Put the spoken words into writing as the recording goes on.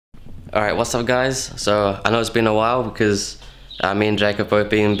Alright, what's up guys? So I know it's been a while because me and Jake have both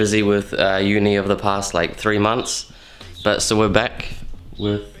been busy with uni over the past like 3 months, but so we're back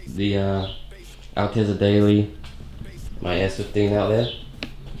with the Altezza Daily, my S15 out there.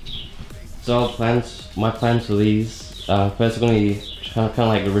 So my plans for these, first we're going to be kind of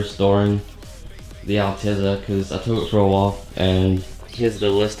like restoring the Altezza because I took it for a while, and here's the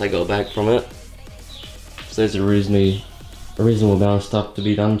list I got back from it. So there's a reasonable amount of stuff to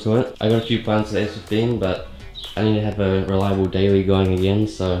be done to it. I got a few plans for the S15, but I need to have a reliable daily going again,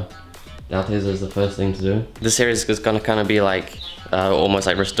 so the Altezza is the first thing to do. This series is gonna kind of be like almost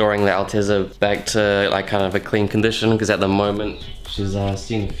like restoring the Altezza back to like kind of a clean condition, because at the moment she's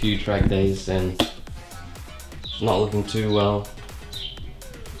seen a few track days and she's not looking too well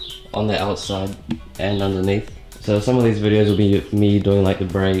on the outside and underneath. So some of these videos will be me doing like the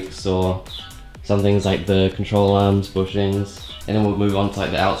brakes or some things like the control arms, bushings, and then we'll move on to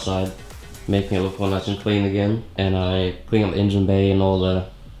like the outside, making it look all nice and clean again, and I clean up the engine bay and all the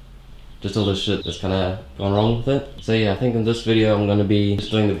shit that's kind of gone wrong with it. So yeah, I think in this video I'm going to be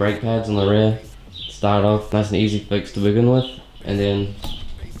just doing the brake pads on the rear. Start off nice and easy fix to begin with, and then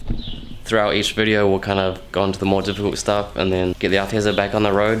throughout each video we'll kind of go into the more difficult stuff and then get the Altezza back on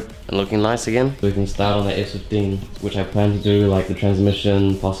the road and looking nice again. We can start on the S15, which I plan to do like the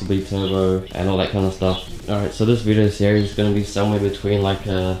transmission, possibly turbo, and all that kind of stuff. Alright, so this video series is going to be somewhere between like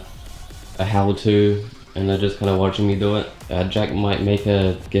a how-to and they're just kind of watching me do it. Jack might make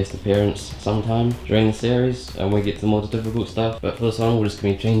a guest appearance sometime during the series and we get to the more difficult stuff, but for this one we're just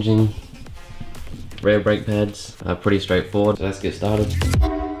going to be changing rear brake pads. Pretty straightforward, so let's get started.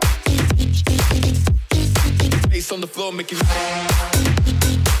 On the floor, make it.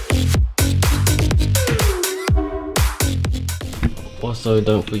 Also,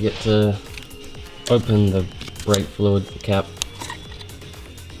 don't forget to open the brake fluid cap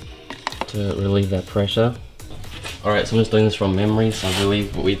to relieve that pressure. Alright, so I'm just doing this from memory, so I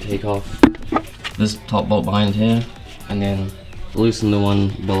believe we take off this top bolt behind here and then loosen the one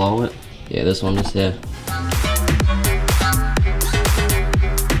below it. Yeah, this one just here.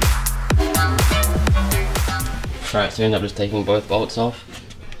 Alright, so you end up just taking both bolts off.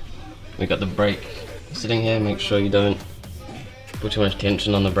 We got the brake sitting here, make sure you don't put too much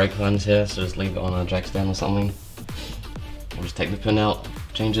tension on the brake lines here, so just leave it on a jack stand or something. We'll just take the pin out,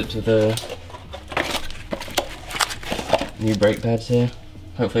 change it to the new brake pads here.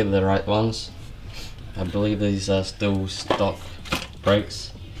 Hopefully they're the right ones. I believe these are still stock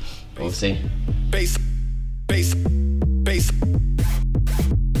brakes, but we'll see. Bass.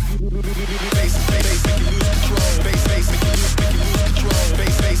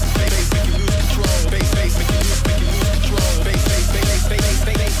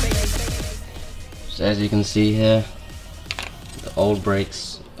 So as you can see here, the old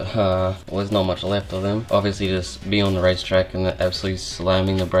brakes, well, there's not much left of them. Obviously just being on the racetrack and absolutely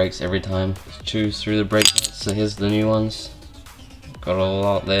slamming the brakes every time. Just chews through the brake pads. So here's the new ones. Got a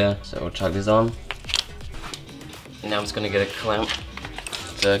lot there, so we'll chuck these on. And now I'm just gonna get a clamp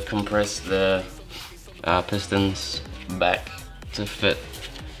to compress the pistons back to fit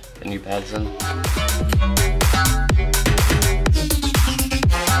the new pads in.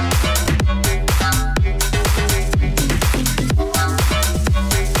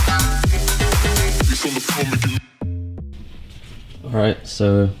 Alright,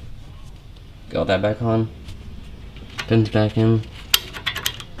 so got that back on, pins back in.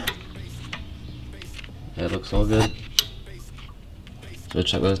 It looks all good. So we'll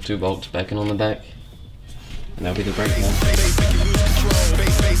chuck those two bolts back in on the back, and that'll be the brake pad.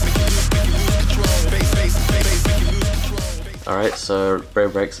 Alright, so rear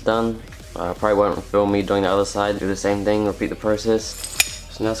brakes are done. Probably won't film me doing the other side, do the same thing, repeat the process.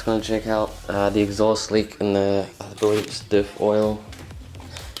 So now it's going to check out the exhaust leak and the, I believe it's diff oil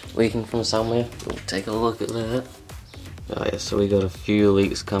leaking from somewhere. We'll take a look at that. Oh yeah, so we got a few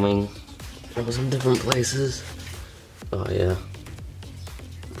leaks coming from some different places. Oh yeah,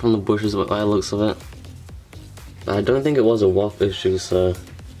 from the bushes by the looks of it. I don't think it was a WAF issue, so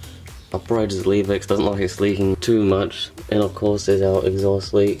I'll probably just leave it because it doesn't look like it's leaking too much. And of course there's our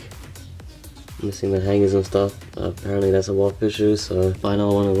exhaust leak. Missing the hangers and stuff. Apparently that's a WAF issue, so buy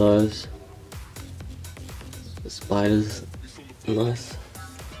another one of those. The spiders, nice.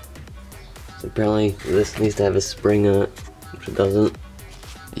 So apparently this needs to have a spring in it, which it doesn't.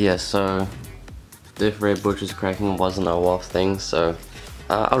 Yeah, so diff rear bushes cracking wasn't a WAF thing, so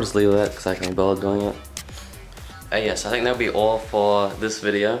I'll just leave that because I can't bother doing it. Yes, I think that'll be all for this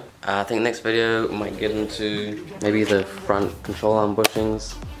video. I think next video we might get into maybe the front control arm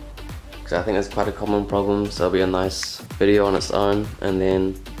bushings, because I think that's quite a common problem, so it'll be a nice video on its own. And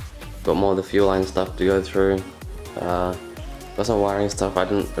then got more of the fuel line stuff to go through. Got some wiring stuff. I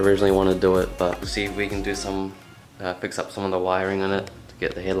didn't originally want to do it, but we'll see if we can do some, fix up some of the wiring on it to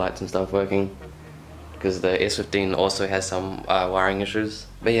get the headlights and stuff working. Because the S15 also has some wiring issues.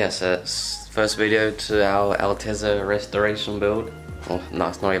 But yeah, so it's first video to our Altezza restoration build. Well, no,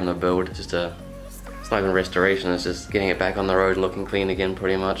 it's not even a build, it's not even restoration, it's just getting it back on the road looking clean again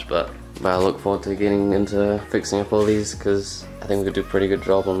pretty much. But I look forward to getting into fixing up all these, because I think we could do a pretty good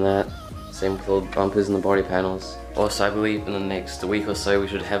job on that. Same with all the bumpers and the body panels. Also, I believe in the next week or so we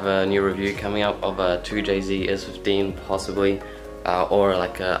should have a new review coming up of a 2JZ S15 possibly, or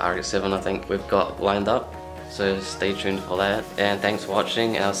like a RX-7 I think we've got lined up. So stay tuned for that, and thanks for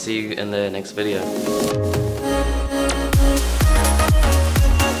watching, and I'll see you in the next video.